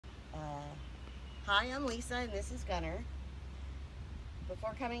Hi, I'm Lisa and this is Gunner.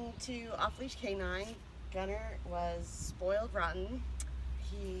 Before coming to Off-Leash Canine, Gunner was spoiled rotten.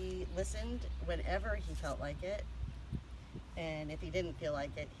 He listened whenever he felt like it, and if he didn't feel like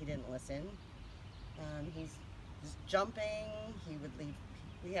it, he didn't listen. He's just jumping. He would leave.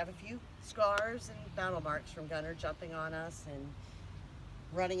 We have a few scars and battle marks from Gunner jumping on us and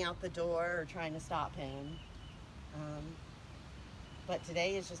running out the door or trying to stop him. But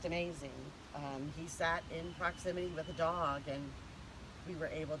today is just amazing. He sat in proximity with a dog and we were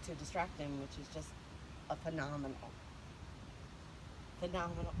able to distract him, which is just a phenomenal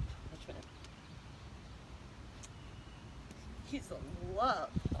punishment. He's the love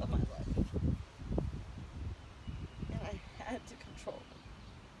of my life. And I had to control him.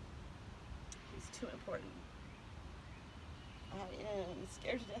 He's too important. I am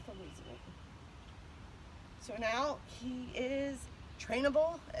scared to death of losing him. So now he is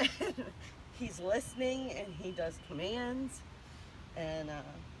trainable. He's listening and he does commands, and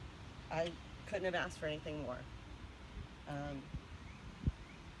I couldn't have asked for anything more.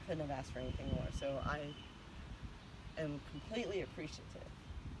 So I am completely appreciative,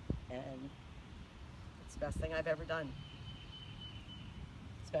 and it's the best thing I've ever done,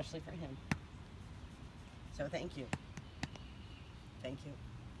 especially for him. So thank you. Thank you.